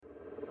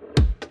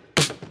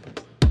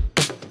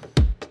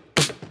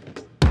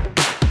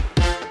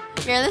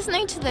You're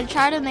listening to the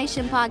Charter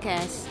Nation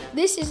Podcast.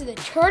 This is the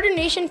Charter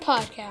Nation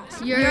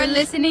Podcast. You're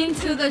listening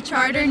to the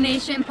Charter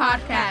Nation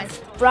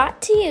Podcast.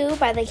 Brought to you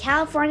by the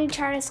California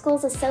Charter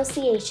Schools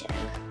Association.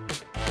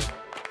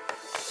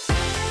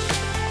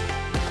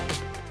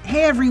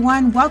 Hey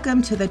everyone,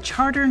 welcome to the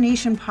Charter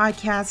Nation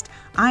Podcast.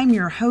 I'm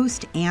your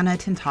host, Anna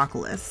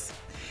Tentakoulis.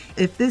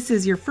 If this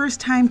is your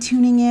first time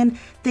tuning in,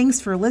 thanks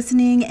for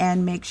listening,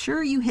 and make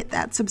sure you hit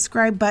that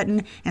subscribe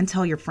button and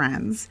tell your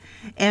friends.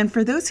 And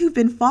for those who've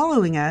been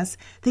following us,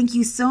 thank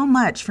you so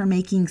much for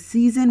making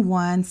Season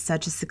 1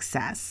 such a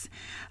success.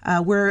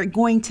 We're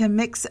going to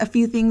mix a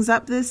few things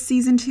up this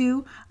Season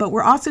 2, but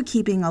we're also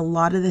keeping a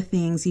lot of the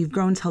things you've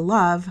grown to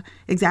love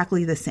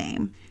exactly the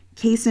same.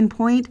 Case in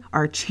point,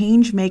 our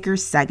Changemakers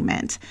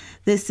segment.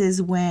 This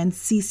is when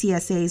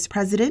CCSA's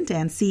president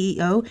and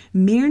CEO,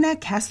 Mirna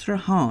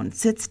Castrejon,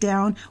 sits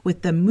down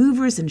with the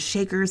movers and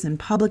shakers in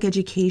public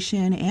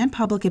education and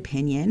public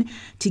opinion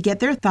to get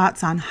their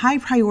thoughts on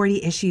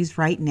high-priority issues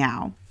right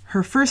now.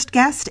 Her first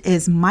guest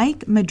is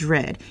Mike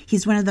Madrid.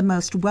 He's one of the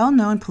most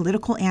well-known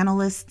political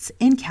analysts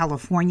in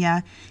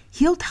California.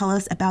 He'll tell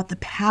us about the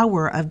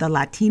power of the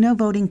Latino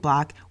voting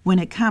bloc when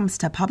it comes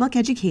to public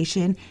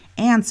education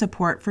and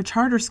support for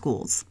charter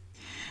schools.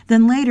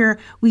 Then later,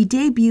 we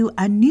debut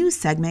a new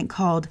segment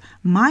called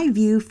My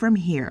View from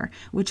Here,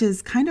 which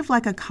is kind of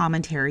like a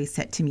commentary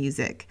set to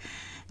music.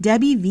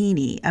 Debbie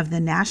Veeney of the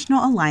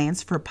National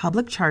Alliance for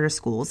Public Charter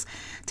Schools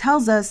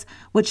tells us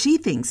what she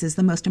thinks is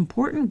the most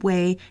important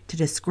way to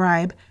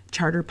describe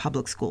charter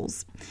public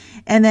schools.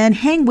 And then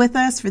hang with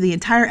us for the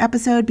entire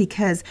episode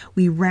because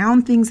we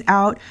round things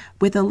out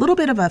with a little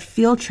bit of a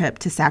field trip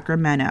to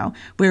Sacramento,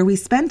 where we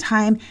spend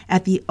time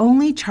at the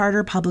only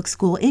charter public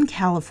school in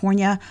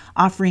California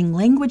offering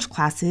language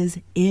classes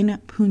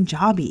in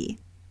Punjabi.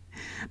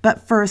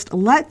 But first,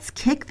 let's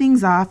kick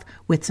things off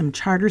with some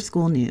charter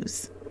school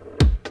news.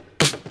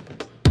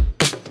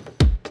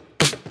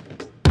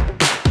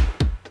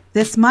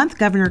 This month,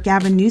 Governor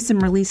Gavin Newsom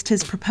released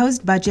his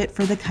proposed budget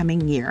for the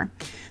coming year.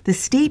 The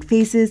state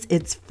faces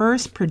its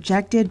first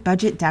projected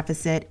budget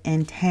deficit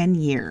in 10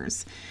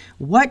 years.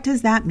 What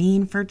does that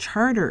mean for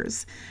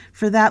charters?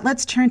 For that,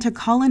 let's turn to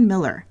Colin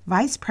Miller,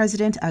 Vice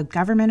President of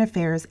Government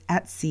Affairs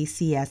at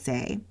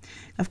CCSA.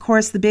 Of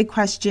course, the big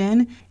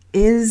question,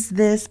 is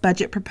this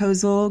budget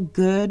proposal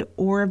good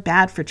or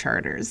bad for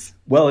charters?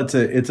 Well, it's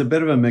a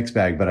bit of a mixed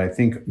bag, but I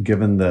think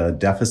given the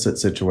deficit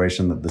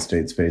situation that the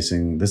state's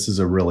facing, this is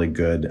a really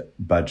good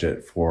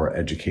budget for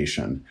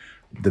education.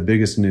 The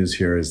biggest news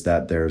here is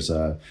that there's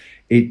a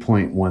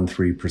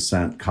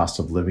 8.13% cost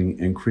of living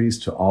increase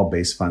to all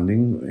base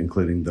funding,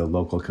 including the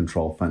local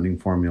control funding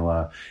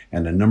formula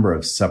and a number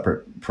of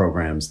separate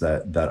programs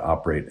that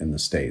operate in the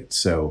state.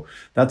 So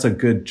that's a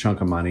good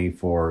chunk of money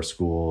for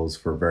schools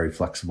for very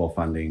flexible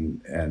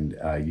funding and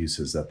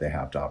uses that they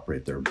have to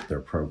operate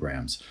their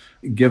programs.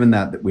 Given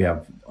that we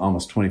have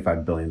almost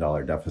 $25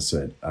 billion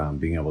deficit,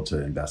 being able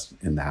to invest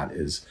in that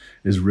is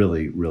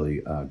really,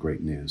 really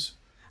great news.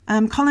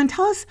 Colin,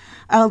 tell us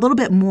a little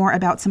bit more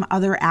about some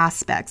other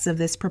aspects of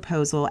this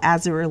proposal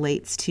as it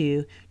relates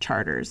to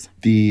charters.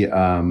 The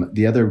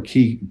other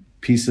key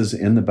pieces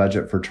in the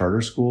budget for charter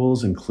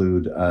schools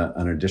include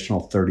an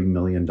additional $30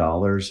 million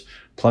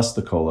plus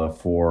the COLA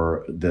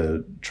for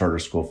the Charter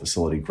School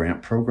Facility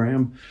Grant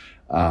Program.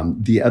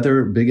 The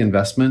other big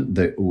investment,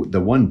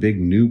 the one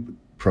big new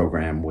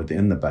program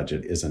within the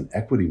budget is an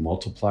equity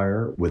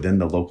multiplier within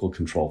the local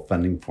control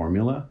funding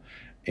formula.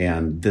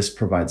 And this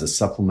provides a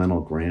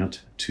supplemental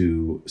grant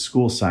to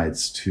school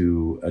sites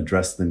to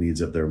address the needs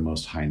of their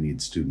most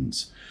high-need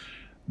students.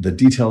 The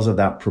details of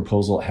that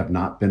proposal have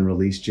not been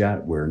released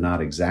yet. We're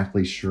not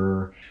exactly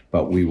sure,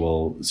 but we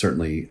will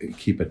certainly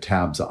keep a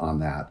tabs on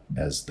that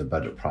as the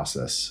budget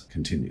process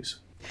continues.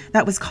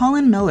 That was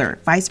Colin Miller,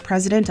 Vice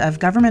President of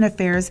Government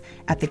Affairs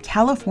at the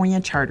California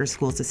Charter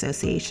Schools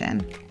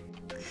Association.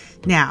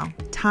 Now,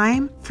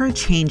 time for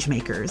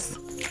Changemakers.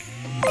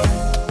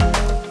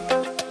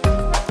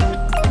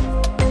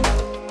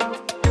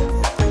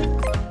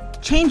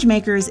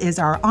 Changemakers is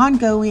our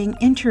ongoing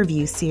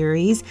interview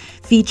series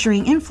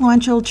featuring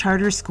influential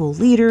charter school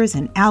leaders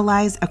and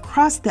allies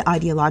across the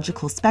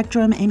ideological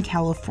spectrum in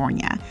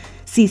California.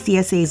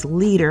 CCSA's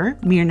leader,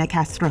 Mirna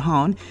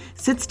Castrejon,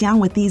 sits down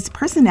with these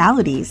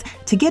personalities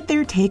to get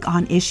their take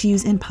on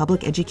issues in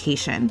public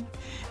education.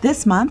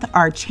 This month,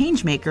 our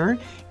changemaker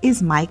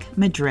is Mike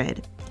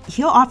Madrid.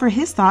 He'll offer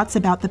his thoughts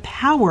about the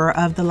power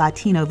of the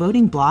Latino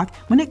voting bloc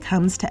when it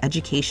comes to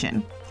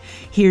education.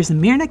 Here's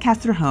Mirna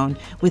Castrejon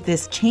with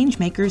this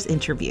Changemakers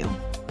interview.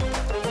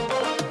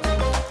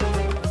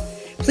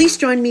 Please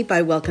join me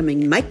by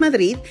welcoming Mike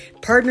Madrid,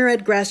 partner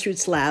at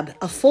Grassroots Lab,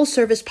 a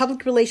full-service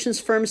public relations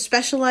firm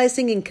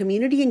specializing in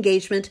community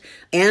engagement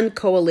and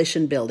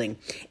coalition building.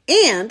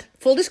 And,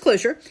 full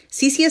disclosure,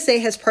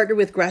 CCSA has partnered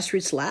with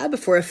Grassroots Lab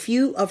for a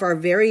few of our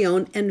very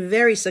own and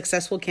very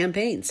successful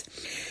campaigns.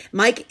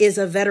 Mike is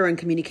a veteran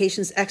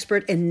communications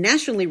expert and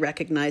nationally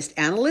recognized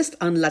analyst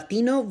on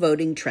Latino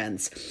voting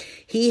trends.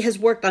 He has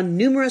worked on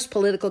numerous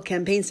political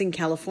campaigns in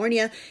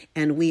California,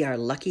 and we are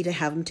lucky to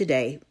have him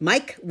today.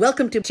 Mike,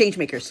 welcome to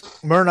Changemakers.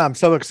 charters. Myrna, I'm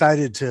so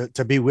excited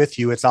to be with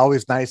you. It's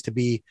always nice to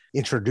be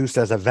introduced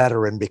as a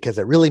veteran because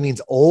it really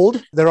means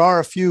old. There are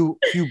a few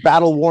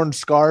battle-worn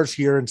scars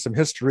here and some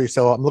history,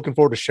 so I'm looking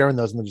forward to sharing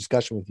those in the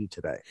discussion with you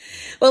today.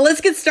 Well,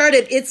 let's get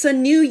started. It's a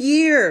new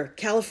year.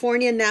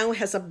 California now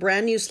has a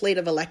brand new slate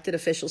of elected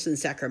officials in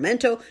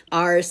Sacramento.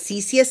 Our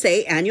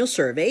CCSA annual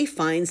survey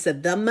finds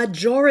that the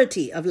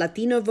majority of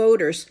Latino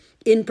voters,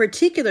 in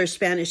particular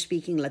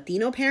Spanish-speaking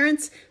Latino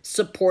parents,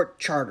 support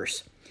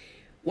charters.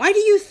 Why do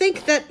you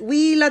think that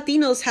we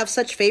Latinos have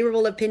such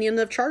favorable opinion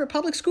of charter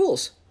public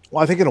schools?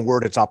 Well, I think in a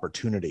word, it's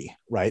opportunity,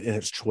 right? And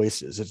it's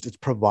choices. It's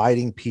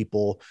providing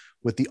people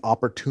with the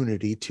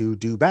opportunity to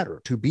do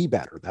better, to be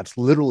better. That's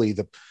literally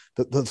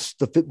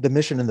the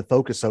mission and the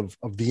focus of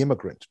the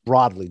immigrant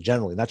broadly,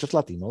 generally, not just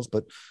Latinos,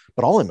 but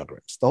all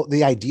immigrants.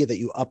 The idea that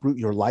you uproot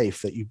your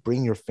life, that you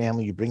bring your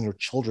family, you bring your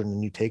children,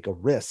 and you take a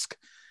risk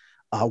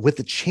with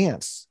the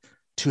chance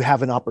to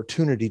have an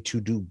opportunity to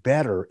do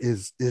better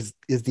is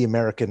the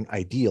American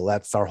ideal.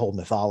 That's our whole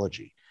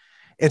mythology.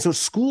 And so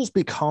schools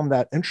become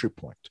that entry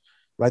point,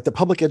 right? The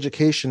public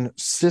education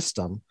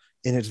system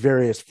in its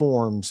various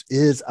forms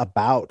is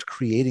about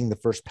creating the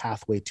first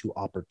pathway to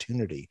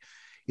opportunity.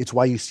 It's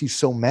why you see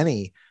so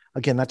many,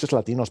 again, not just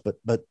Latinos,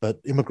 but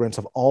immigrants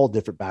of all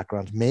different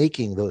backgrounds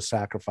making those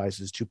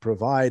sacrifices to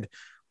provide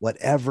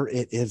whatever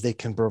it is they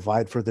can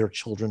provide for their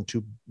children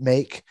to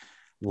make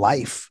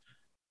life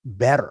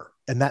better.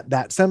 And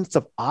that sense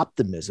of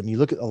optimism, you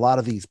look at a lot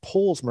of these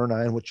polls,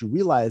 Myrna, and what you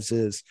realize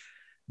is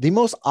the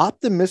most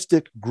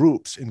optimistic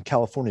groups in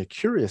California,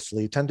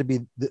 curiously, tend to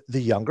be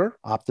the younger.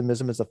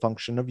 Optimism is a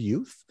function of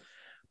youth,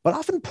 but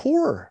often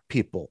poorer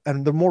people,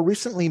 and the more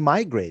recently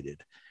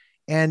migrated.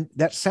 And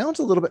that sounds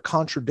a little bit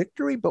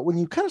contradictory, but when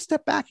you kind of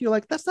step back, you're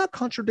like, that's not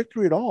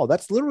contradictory at all.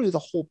 That's literally the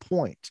whole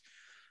point.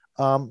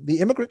 The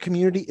immigrant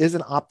community is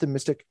an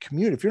optimistic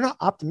community. If you're not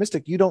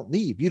optimistic, you don't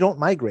leave, you don't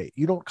migrate,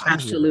 you don't come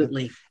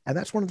Absolutely. Here. And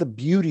that's one of the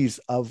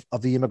beauties of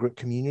the immigrant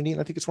community. And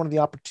I think it's one of the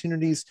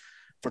opportunities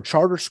for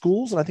charter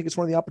schools. And I think it's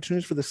one of the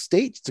opportunities for the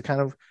states to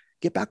kind of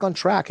get back on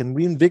track and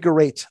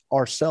reinvigorate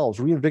ourselves,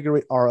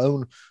 reinvigorate our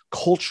own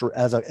culture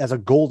as a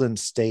golden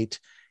state,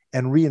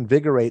 and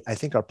reinvigorate, I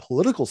think, our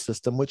political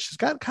system, which has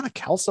gotten kind of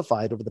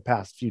calcified over the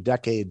past few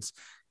decades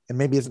and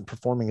maybe isn't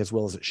performing as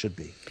well as it should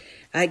be.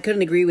 I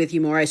couldn't agree with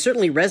you more. I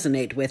certainly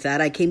resonate with that.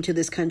 I came to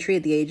this country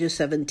at the age of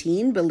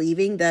 17,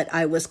 believing that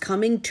I was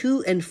coming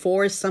to and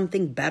for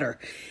something better.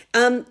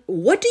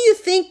 What do you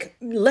think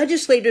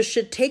legislators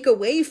should take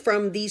away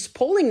from these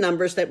polling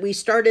numbers that we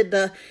started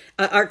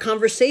our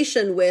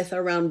conversation with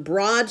around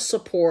broad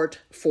support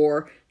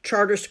for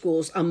charter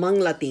schools among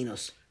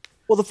Latinos?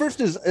 Well, the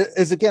first is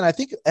again, I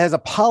think as a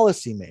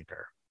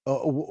policymaker,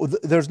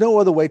 there's no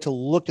other way to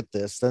look at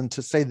this than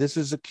to say this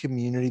is a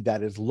community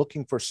that is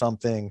looking for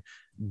something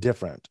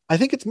different. I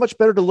think it's much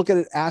better to look at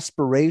it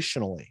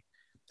aspirationally,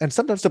 and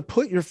sometimes to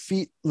put your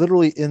feet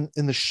literally in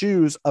the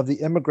shoes of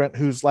the immigrant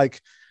who's like,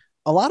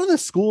 a lot of the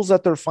schools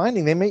that they're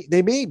finding,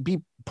 they may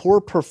be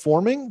poor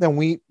performing than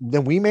we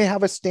may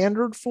have a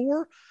standard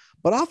for,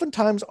 but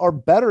oftentimes are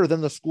better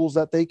than the schools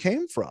that they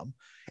came from.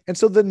 And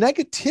so the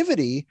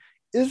negativity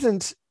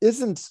isn't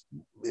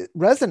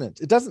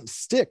resonant. It doesn't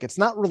stick. It's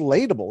not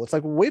relatable. It's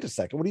like, well, wait a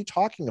second, what are you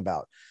talking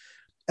about?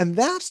 And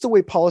that's the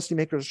way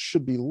policymakers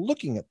should be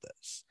looking at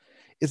this,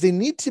 is they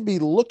need to be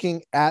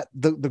looking at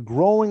the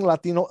growing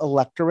Latino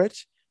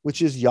electorate,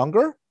 which is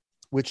younger,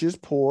 which is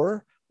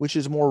poor, which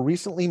is more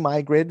recently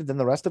migrated than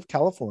the rest of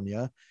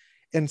California,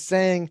 and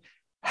saying,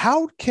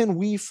 how can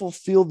we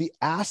fulfill the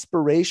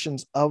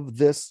aspirations of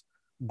this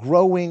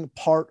growing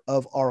part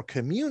of our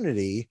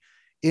community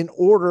in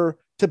order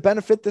to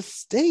benefit the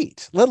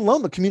state, let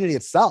alone the community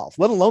itself,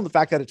 let alone the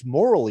fact that it's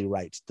morally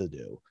right to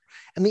do?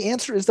 And the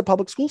answer is the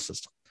public school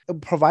system,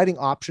 providing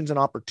options and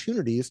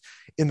opportunities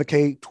in the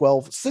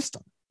K-12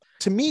 system.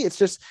 To me,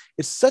 it's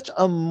such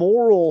a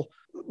moral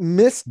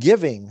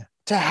misgiving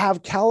to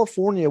have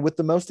California, with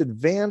the most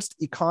advanced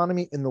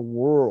economy in the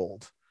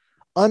world,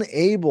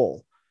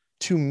 unable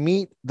to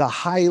meet the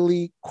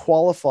highly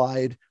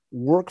qualified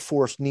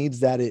workforce needs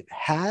that it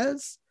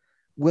has,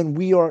 when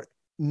we are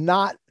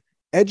not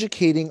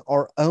educating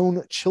our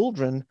own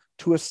children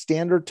to a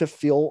standard to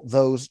fill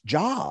those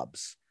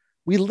jobs.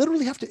 We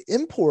literally have to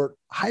import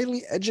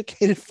highly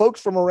educated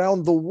folks from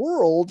around the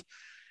world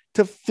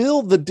to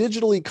fill the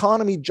digital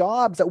economy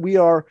jobs that we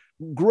are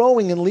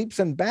growing in leaps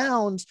and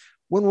bounds,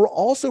 when we're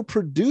also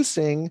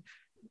producing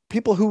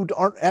people who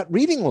aren't at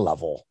reading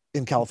level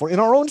in California, in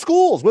our own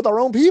schools, with our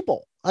own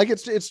people. Like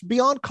it's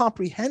beyond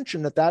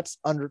comprehension that's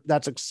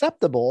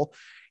acceptable.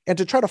 And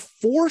to try to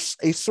force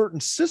a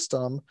certain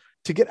system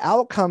to get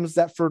outcomes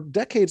that for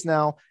decades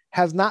now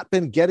has not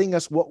been getting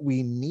us what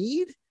we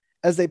need,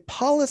 as a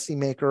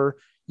policymaker,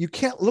 you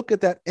can't look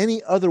at that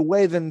any other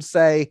way than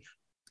say,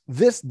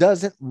 this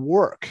doesn't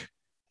work.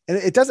 And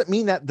it doesn't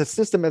mean that the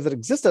system as it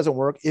exists doesn't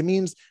work. It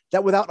means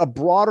that without a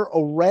broader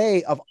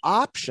array of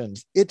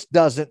options, it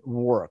doesn't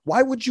work.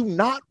 Why would you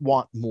not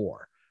want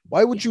more?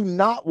 Why would you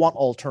not want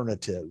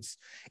alternatives?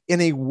 In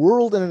a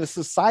world and in a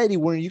society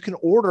where you can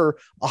order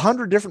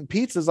 100 different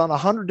pizzas on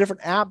 100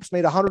 different apps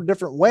made 100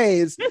 different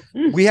ways,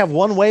 we have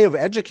one way of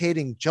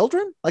educating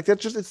children? Like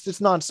it's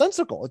just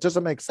nonsensical. It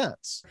doesn't make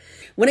sense.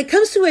 When it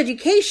comes to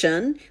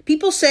education,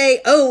 people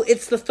say, oh,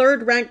 it's the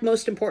third ranked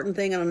most important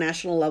thing on a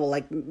national level,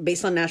 like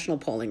based on national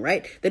polling,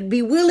 right? They'd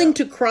be willing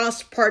to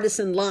cross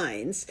partisan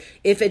lines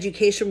if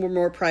education were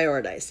more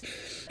prioritized.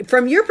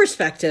 From your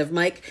perspective,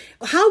 Mike,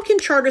 how can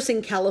charters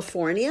in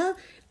California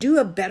do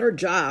a better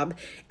job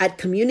at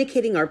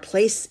communicating our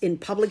place in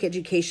public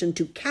education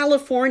to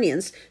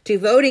Californians, to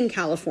voting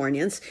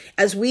Californians,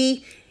 as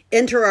we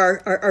enter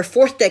our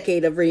fourth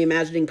decade of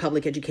reimagining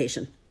public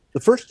education? The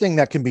first thing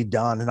that can be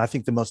done, and I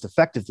think the most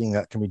effective thing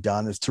that can be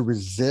done, is to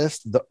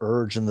resist the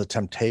urge and the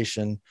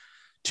temptation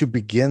to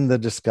begin the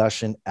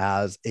discussion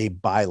as a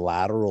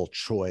bilateral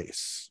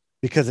choice,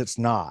 because it's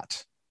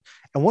not.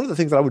 And one of the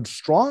things that I would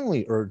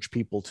strongly urge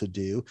people to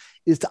do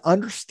is to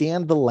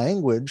understand the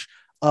language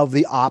of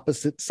the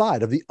opposite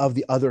side, of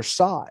the other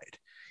side.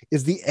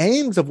 Is the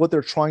aims of what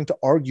they're trying to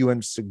argue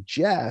and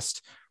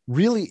suggest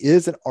really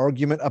is an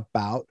argument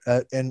about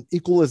an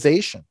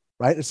equalization,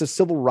 right? It's a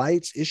civil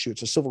rights issue.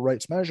 It's a civil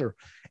rights measure.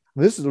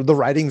 This is the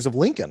writings of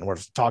Lincoln. We're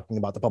talking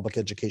about the public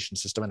education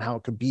system and how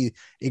it could be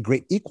a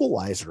great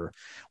equalizer,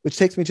 which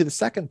takes me to the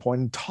second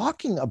point in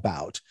talking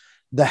about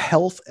the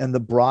health and the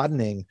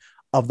broadening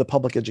of the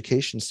public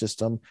education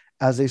system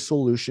as a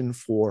solution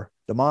for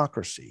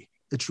democracy.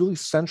 It's really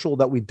central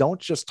that we don't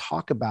just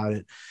talk about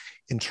it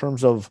in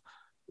terms of,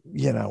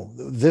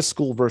 this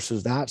school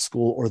versus that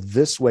school or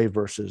this way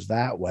versus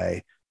that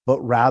way, but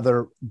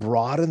rather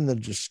broaden the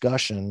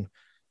discussion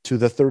to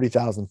the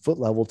 30,000 foot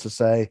level to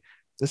say,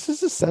 this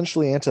is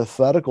essentially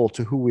antithetical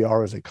to who we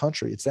are as a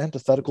country. It's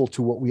antithetical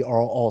to what we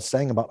are all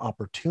saying about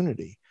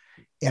opportunity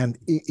and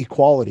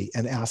equality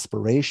and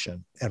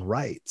aspiration and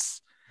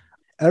rights.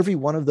 Every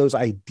one of those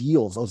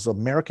ideals, those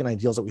American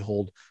ideals that we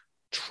hold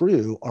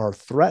true, are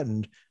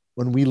threatened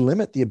when we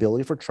limit the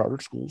ability for charter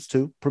schools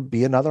to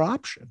be another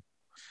option.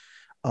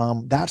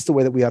 That's the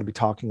way that we ought to be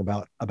talking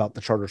about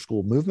the charter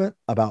school movement,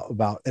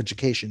 about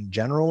education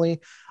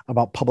generally,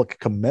 about public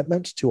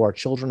commitment to our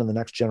children and the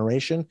next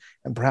generation,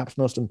 and perhaps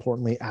most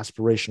importantly,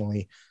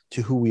 aspirationally,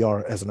 to who we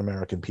are as an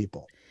American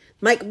people.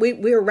 Mike,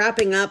 we're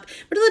wrapping up.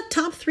 What are the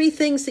top three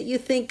things that you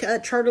think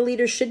charter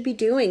leaders should be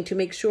doing to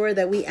make sure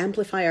that we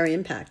amplify our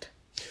impact?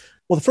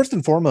 Well, the first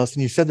and foremost,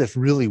 and you said this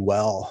really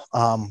well,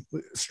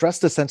 stress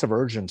the sense of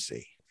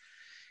urgency.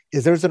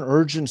 There's an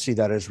urgency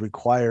that is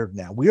required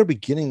now. We are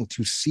beginning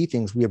to see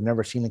things we have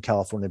never seen in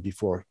California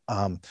before.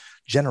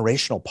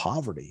 Generational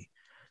poverty.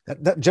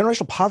 That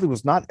generational poverty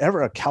was not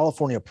ever a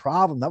California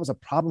problem. That was a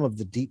problem of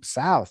the Deep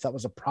South. That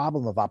was a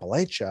problem of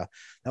Appalachia.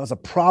 That was a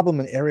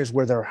problem in areas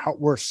where there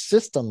were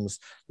systems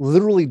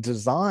literally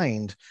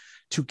designed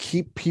to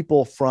keep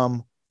people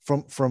from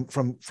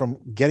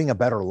getting a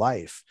better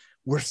life.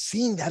 We're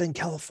seeing that in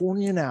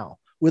California now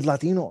with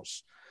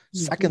Latinos,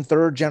 second,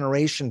 third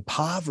generation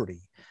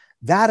poverty.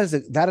 That is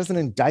an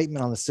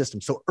indictment on the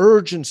system. So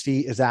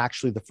urgency is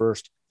actually the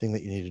first thing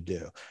that you need to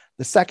do.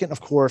 The second, of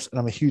course, and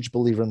I'm a huge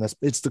believer in this,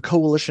 it's the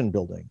coalition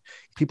building.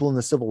 People in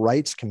the civil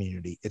rights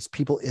community, it's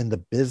people in the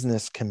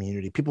business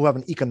community, people who have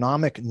an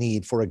economic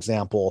need, for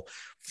example,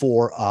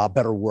 for a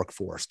better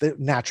workforce. They're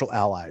natural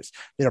allies.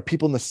 There are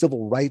people in the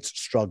civil rights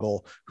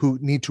struggle who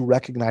need to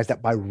recognize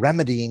that by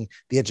remedying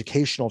the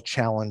educational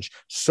challenge,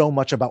 so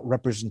much about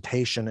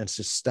representation and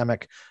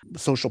systemic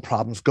social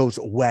problems goes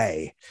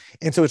away.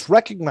 And so it's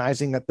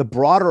recognizing that the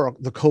broader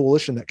the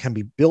coalition that can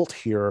be built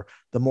here,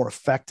 the more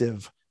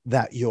effective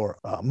that your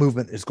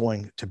movement is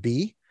going to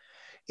be.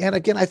 And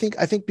again, I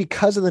think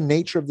because of the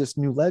nature of this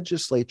new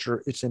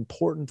legislature, it's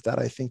important that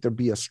I think there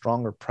be a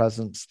stronger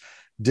presence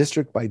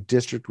district by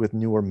district with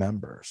newer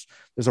members.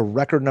 There's a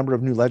record number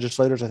of new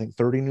legislators, I think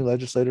 30 new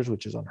legislators,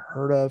 which is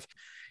unheard of.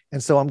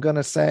 And so I'm going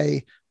to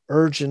say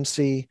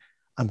urgency,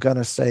 I'm going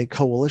to say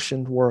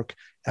coalition work,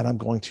 and I'm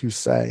going to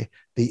say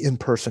the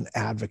in-person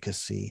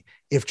advocacy.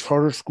 If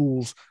charter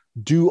schools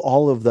do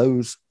all of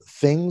those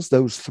things,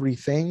 those three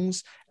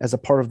things, as a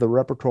part of the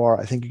repertoire,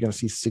 I think you're going to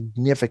see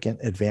significant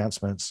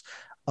advancements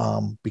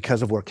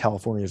because of where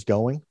California is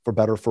going, for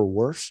better or for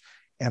worse.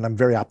 And I'm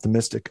very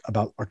optimistic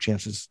about our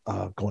chances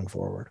going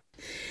forward.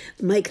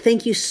 Mike,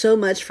 thank you so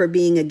much for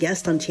being a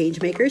guest on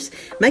Changemakers.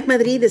 Mike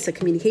Madrid is a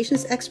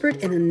communications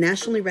expert and a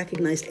nationally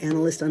recognized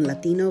analyst on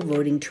Latino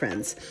voting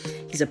trends.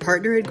 He's a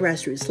partner at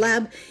Grassroots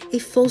Lab, a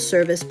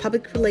full-service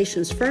public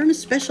relations firm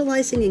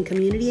specializing in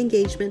community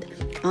engagement,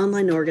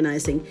 online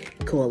organizing,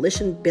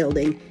 coalition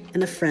building,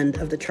 and a friend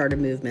of the charter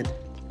movement.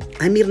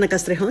 I'm Mirna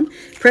Castrejon,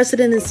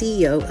 President and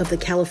CEO of the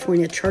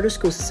California Charter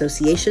Schools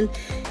Association,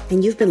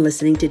 and you've been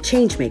listening to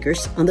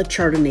Changemakers on the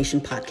Charter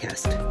Nation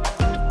podcast.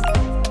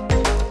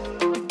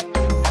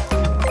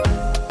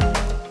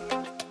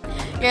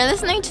 You're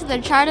listening to the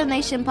Charter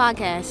Nation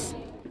podcast.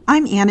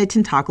 I'm Anna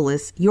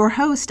Tentopoulos, your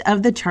host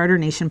of the Charter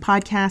Nation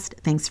podcast.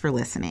 Thanks for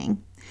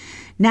listening.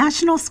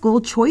 National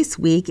School Choice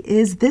Week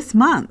is this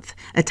month,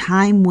 a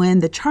time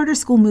when the charter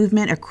school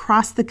movement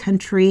across the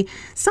country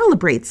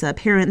celebrates a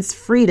parent's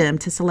freedom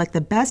to select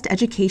the best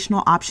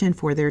educational option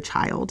for their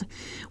child.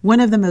 One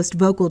of the most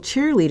vocal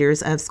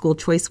cheerleaders of School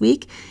Choice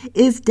Week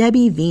is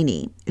Debbie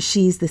Veeney.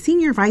 She's the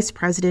Senior Vice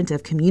President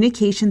of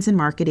Communications and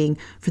Marketing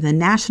for the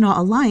National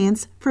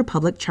Alliance for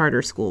Public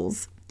Charter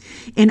Schools.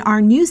 In our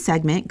new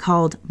segment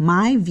called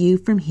My View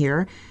from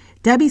Here,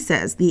 Debbie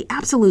says the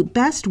absolute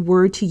best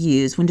word to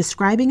use when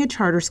describing a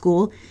charter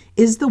school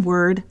is the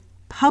word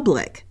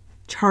public,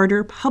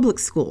 charter public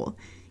school.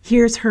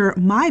 Here's her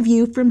My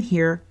View from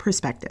Here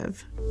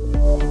perspective.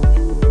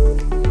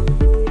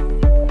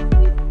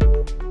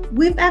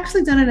 We've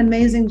actually done an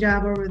amazing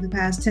job over the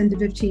past 10 to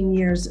 15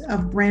 years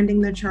of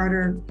branding the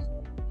charter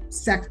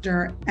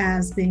sector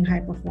as being high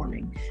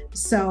performing.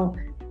 So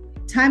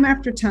time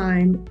after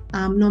time,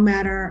 no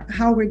matter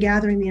how we're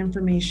gathering the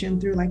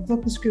information through like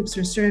focus groups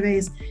or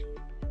surveys,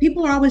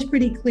 people are always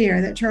pretty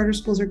clear that charter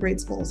schools are great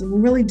schools, and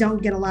we really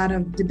don't get a lot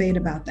of debate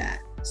about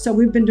that. So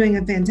we've been doing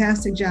a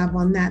fantastic job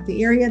on that.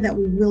 The area that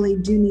we really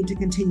do need to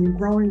continue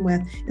growing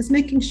with is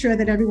making sure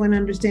that everyone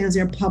understands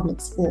they're public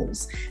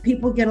schools.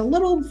 People get a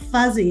little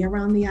fuzzy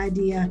around the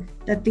idea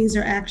that these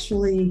are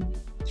actually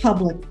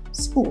public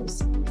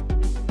schools.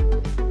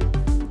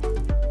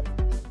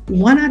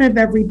 1 out of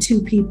every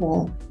 2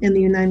 people in the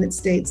United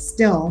States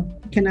still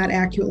cannot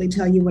accurately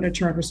tell you what a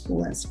charter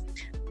school is.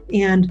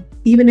 And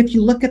even if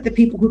you look at the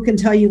people who can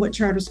tell you what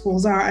charter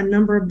schools are, a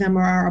number of them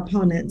are our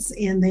opponents,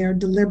 and they are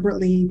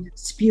deliberately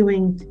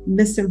spewing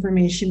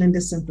misinformation and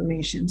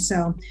disinformation.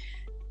 So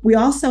we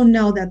also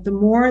know that the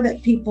more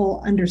that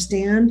people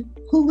understand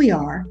who we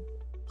are,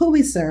 who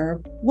we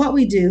serve, what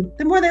we do,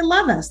 the more they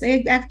love us.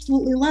 They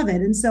absolutely love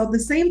it. And so the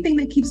same thing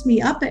that keeps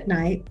me up at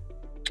night,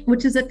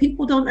 which is that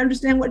people don't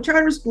understand what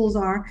charter schools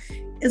are,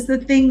 is the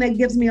thing that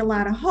gives me a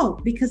lot of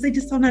hope, because they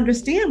just don't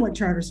understand what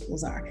charter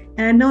schools are.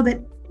 And I know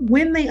that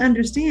when they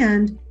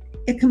understand,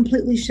 it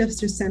completely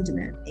shifts their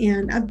sentiment.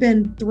 And I've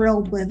been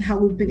thrilled with how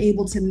we've been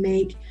able to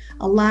make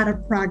a lot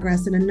of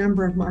progress in a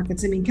number of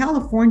markets. I mean,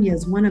 California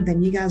is one of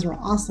them. You guys were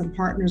awesome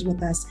partners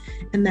with us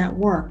in that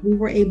work. We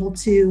were able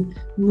to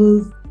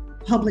move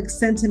public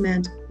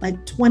sentiment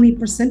like 20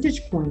 percentage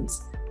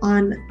points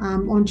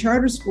on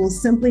charter schools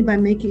simply by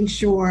making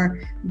sure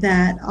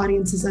that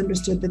audiences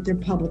understood that they're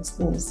public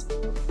schools.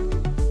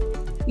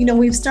 You know,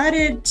 we've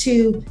started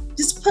to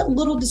just put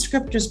little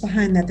descriptors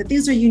behind that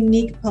these are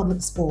unique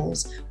public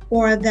schools,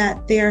 or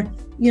that they're,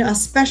 a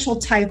special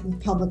type of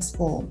public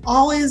school.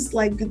 Always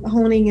like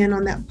honing in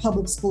on that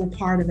public school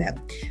part of it.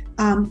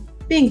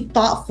 Being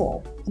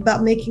thoughtful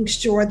about making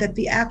sure that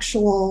the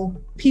actual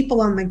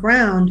people on the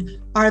ground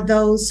are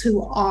those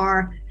who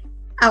are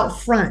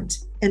out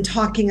front and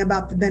talking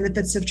about the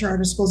benefits of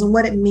charter schools and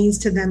what it means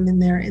to them in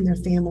their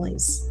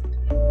families.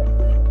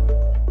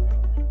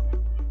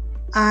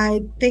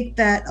 I think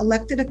that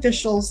elected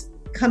officials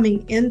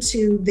coming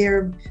into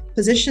their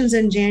positions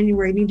in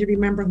January need to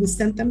remember who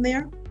sent them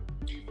there.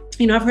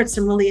 I've heard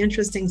some really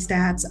interesting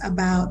stats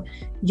about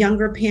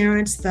younger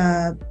parents,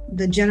 the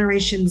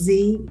Generation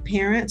Z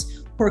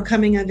parents who are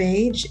coming of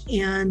age,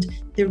 and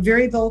they're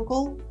very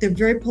vocal, they're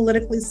very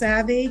politically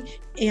savvy,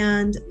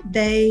 and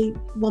they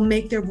will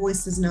make their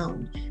voices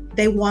known.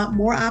 They want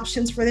more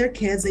options for their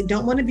kids. They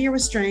don't want to be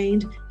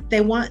restrained.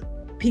 They want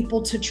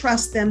people to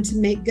trust them to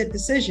make good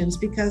decisions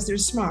because they're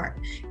smart.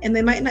 And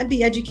they might not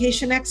be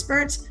education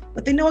experts,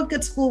 but they know a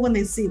good school when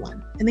they see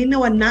one. And they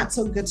know a not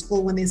so good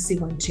school when they see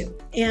one too.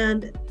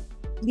 And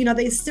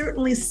they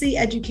certainly see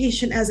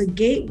education as a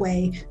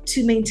gateway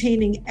to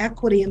maintaining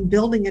equity and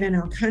building it in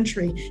our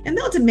country. And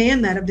they'll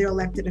demand that of their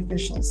elected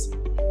officials.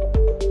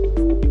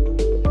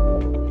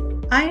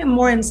 I am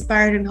more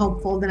inspired and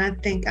hopeful than I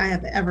think I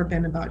have ever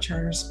been about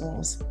charter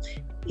schools.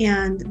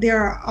 And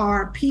there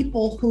are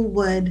people who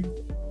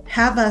would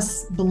have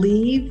us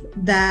believe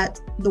that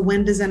the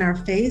wind is in our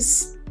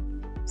face.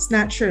 It's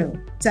not true.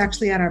 It's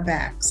actually at our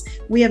backs.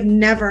 We have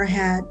never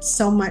had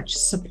so much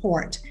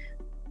support.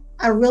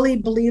 I really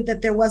believe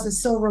that there was a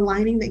silver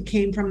lining that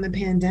came from the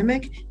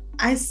pandemic.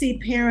 I see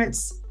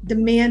parents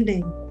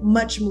demanding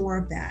much more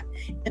of that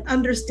and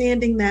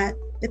understanding that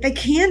they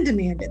can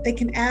demand it, they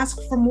can ask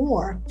for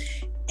more,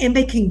 and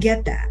they can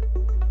get that.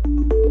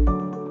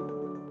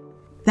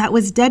 That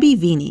was Debbie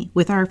Veeney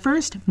with our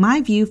first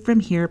My View from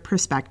Here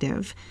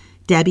perspective.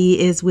 Debbie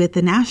is with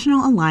the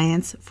National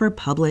Alliance for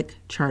Public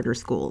Charter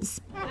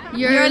Schools.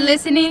 You're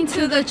listening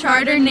to the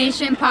Charter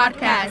Nation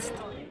Podcast.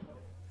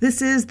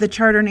 This is the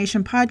Charter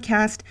Nation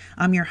Podcast.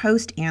 I'm your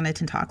host, Anna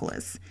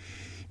Tentopoulos.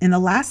 In the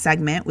last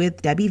segment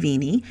with Debbie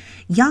Veeney,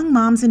 young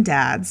moms and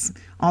dads,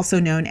 also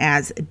known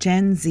as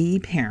Gen Z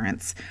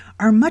parents,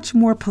 are much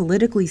more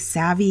politically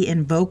savvy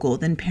and vocal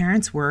than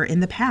parents were in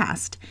the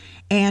past.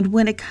 And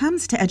when it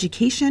comes to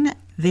education,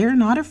 they're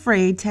not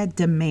afraid to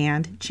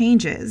demand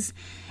changes.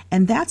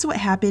 And that's what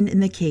happened in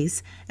the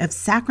case of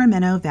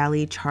Sacramento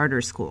Valley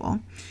Charter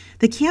School.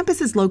 The campus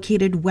is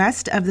located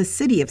west of the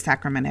city of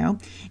Sacramento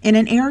in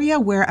an area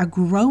where a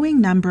growing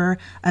number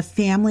of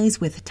families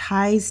with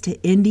ties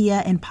to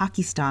India and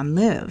Pakistan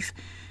live.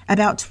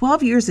 About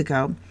 12 years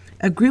ago,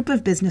 a group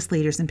of business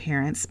leaders and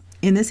parents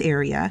in this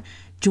area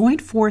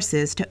joined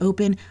forces to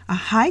open a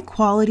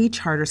high-quality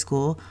charter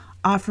school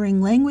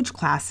offering language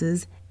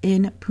classes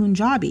in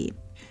Punjabi.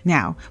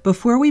 Now,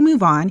 before we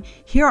move on,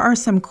 here are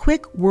some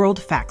quick world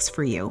facts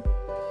for you.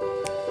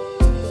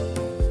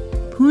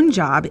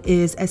 Punjab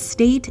is a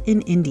state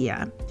in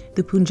India.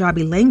 The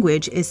Punjabi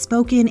language is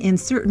spoken in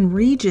certain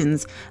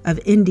regions of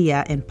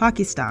India and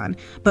Pakistan,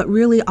 but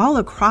really all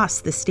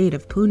across the state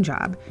of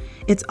Punjab.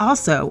 It's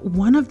also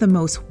one of the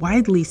most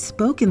widely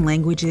spoken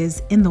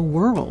languages in the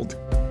world.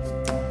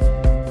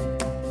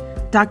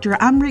 Dr.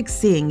 Amrik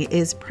Singh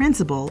is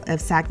principal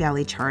of Sac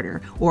Valley Charter,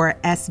 or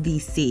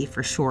SVC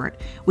for short,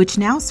 which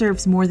now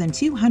serves more than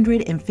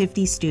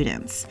 250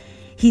 students.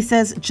 He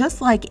says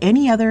just like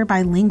any other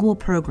bilingual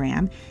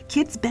program,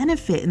 kids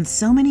benefit in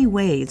so many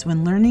ways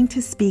when learning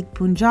to speak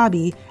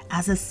Punjabi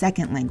as a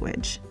second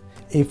language.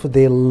 If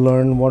they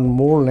learn one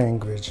more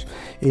language,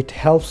 it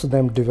helps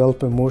them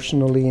develop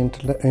emotionally,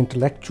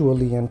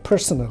 intellectually, and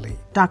personally.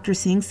 Dr.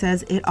 Singh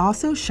says it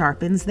also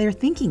sharpens their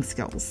thinking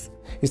skills.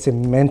 It's a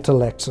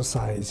mental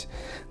exercise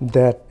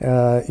that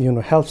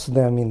helps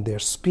them in their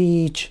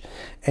speech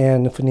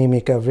and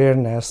phonemic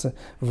awareness,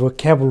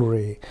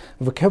 vocabulary.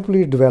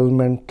 Vocabulary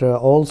development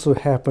also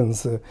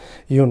happens,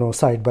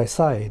 side by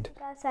side.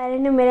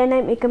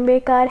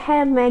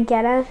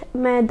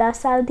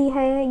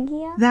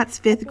 That's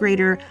fifth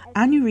grader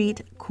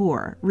Anurit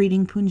Kaur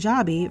reading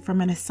Punjabi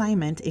from an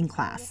assignment in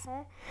class.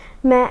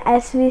 The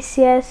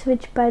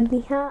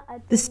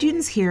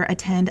students here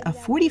attend a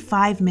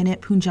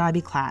 45-minute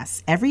Punjabi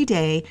class every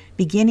day,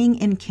 beginning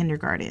in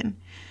kindergarten.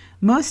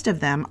 Most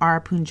of them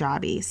are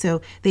Punjabi,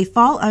 so they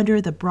fall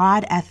under the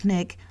broad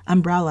ethnic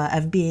umbrella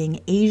of being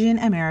Asian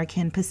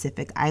American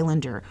Pacific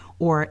Islander,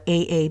 or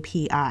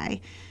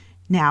AAPI.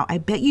 Now, I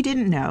bet you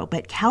didn't know,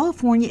 but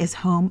California is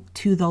home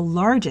to the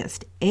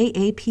largest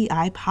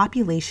AAPI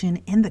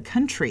population in the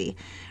country.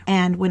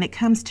 And when it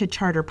comes to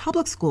charter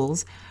public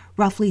schools,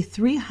 roughly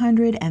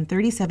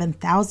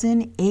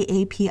 337,000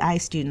 AAPI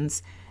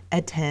students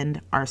attend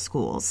our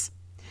schools.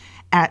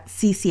 At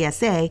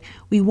CCSA,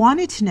 we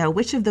wanted to know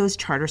which of those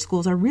charter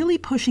schools are really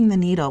pushing the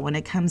needle when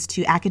it comes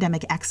to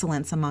academic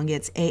excellence among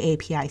its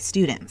AAPI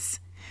students.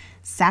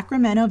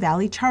 Sacramento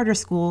Valley Charter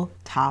School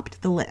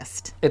topped the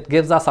list. It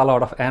gives us a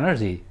lot of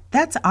energy.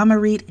 That's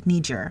Amarit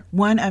Nijar,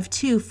 one of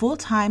two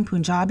full-time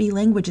Punjabi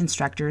language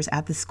instructors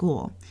at the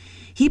school.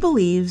 He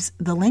believes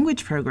the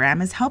language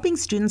program is helping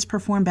students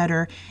perform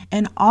better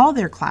in all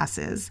their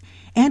classes,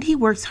 and he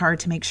works hard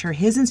to make sure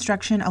his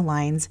instruction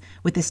aligns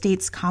with the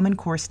state's Common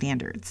Core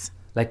standards.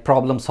 Like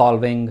problem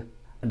solving,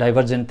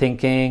 divergent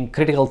thinking,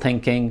 critical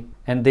thinking,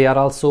 and they are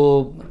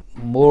also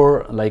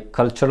more like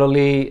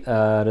culturally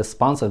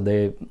responsive.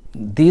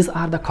 These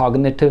are the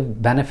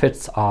cognitive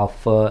benefits of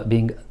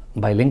being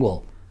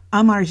bilingual.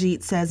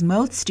 Amarjit says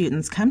most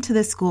students come to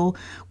this school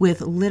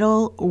with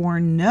little or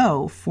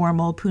no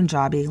formal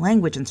Punjabi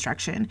language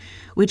instruction,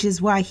 which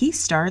is why he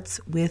starts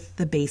with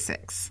the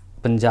basics.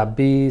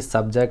 Punjabi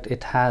subject,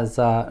 it has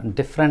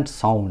different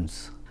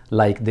sounds.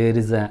 Like there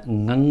is a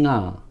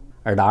nganga,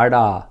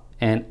 adada,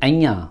 and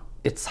anya.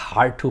 It's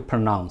hard to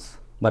pronounce.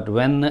 But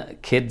when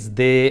kids,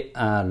 they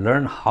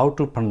learn how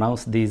to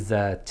pronounce these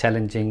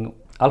challenging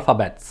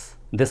alphabets,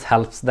 this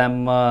helps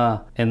them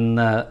in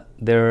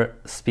their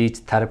speech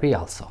therapy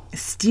also.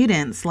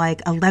 Students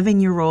like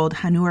 11-year-old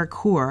Hanur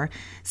Kaur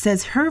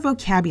says her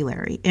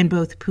vocabulary in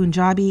both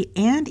Punjabi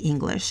and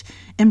English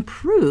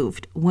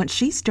improved once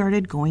she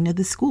started going to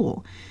the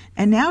school.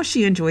 And now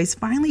she enjoys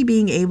finally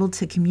being able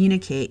to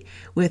communicate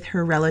with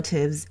her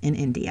relatives in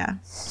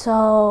India.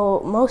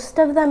 So most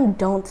of them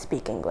don't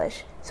speak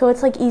English. So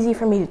it's like easy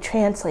for me to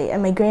translate.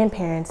 And my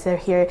grandparents, they're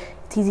here.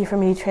 It's easy for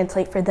me to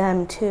translate for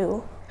them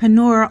too.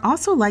 Hanur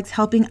also likes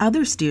helping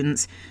other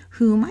students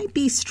who might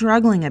be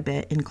struggling a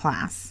bit in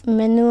class.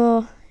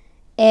 Manu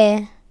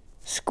e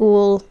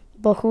school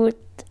bahut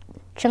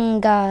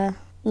changa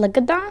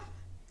lagda.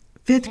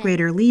 Fifth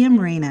grader Liam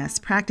Reynes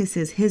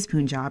practices his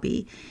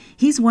Punjabi.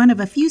 He's one of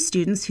a few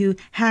students who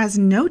has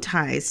no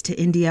ties to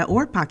India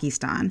or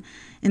Pakistan.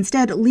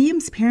 Instead,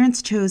 Liam's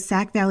parents chose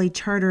Sac Valley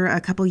Charter a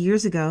couple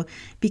years ago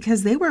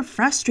because they were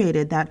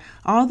frustrated that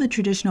all the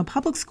traditional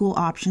public school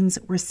options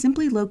were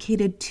simply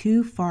located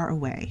too far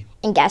away.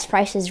 And gas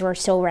prices were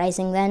still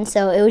rising then,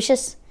 so it was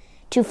just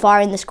too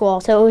far in the school,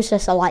 so it was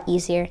just a lot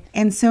easier.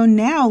 And so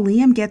now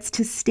Liam gets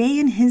to stay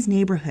in his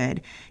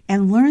neighborhood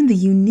and learn the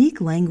unique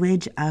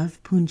language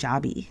of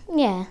Punjabi.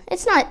 Yeah,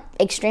 it's not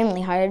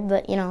extremely hard,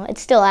 but,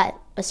 it's still at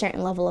a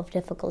certain level of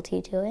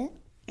difficulty to it.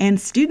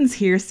 And students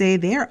here say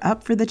they're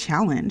up for the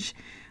challenge.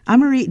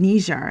 Amarit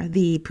Nijar,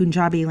 the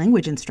Punjabi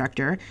language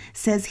instructor,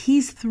 says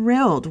he's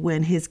thrilled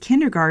when his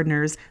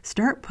kindergartners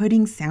start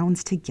putting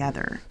sounds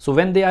together. So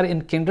when they are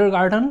in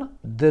kindergarten,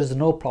 there's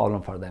no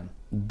problem for them.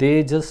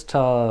 They just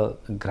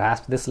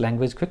grasp this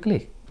language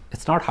quickly.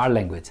 It's not hard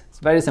language. It's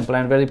very simple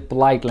and very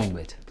polite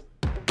language.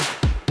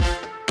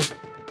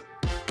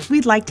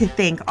 We'd like to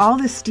thank all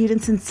the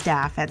students and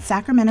staff at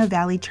Sacramento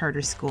Valley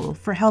Charter School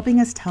for helping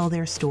us tell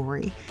their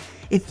story.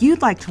 If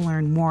you'd like to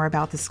learn more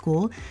about the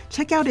school,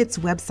 check out its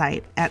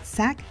website at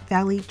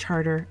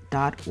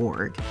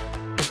sackvalleycharter.org.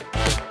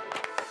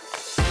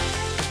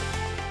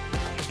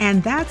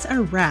 And that's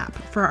a wrap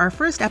for our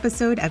first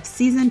episode of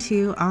Season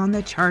 2 on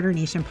the Charter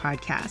Nation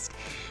podcast.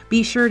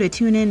 Be sure to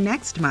tune in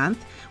next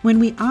month when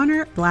we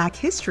honor Black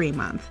History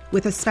Month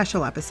with a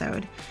special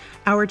episode.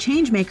 Our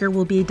changemaker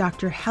will be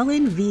Dr.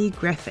 Helen V.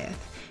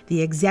 Griffith,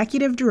 the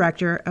executive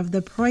director of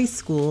the Preuss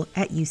School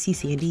at UC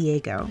San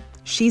Diego.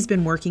 She's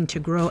been working to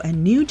grow a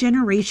new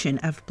generation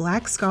of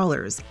Black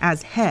scholars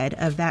as head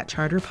of that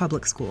charter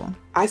public school.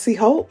 I see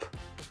hope.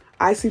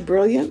 I see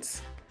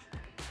brilliance.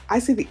 I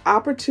see the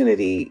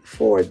opportunity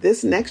for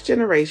this next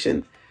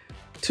generation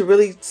to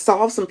really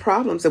solve some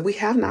problems that we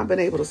have not been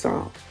able to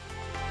solve.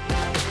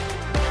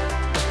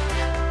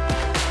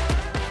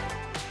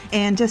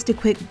 And just a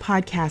quick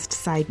podcast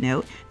side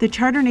note, the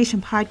Charter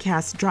Nation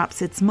podcast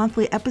drops its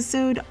monthly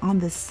episode on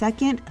the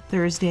second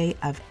Thursday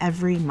of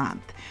every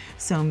month.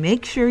 So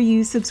make sure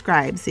you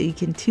subscribe so you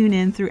can tune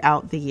in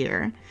throughout the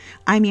year.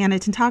 I'm Anna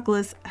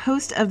Tentopoulos,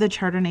 host of the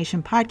Charter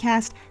Nation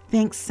podcast.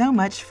 Thanks so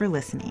much for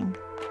listening.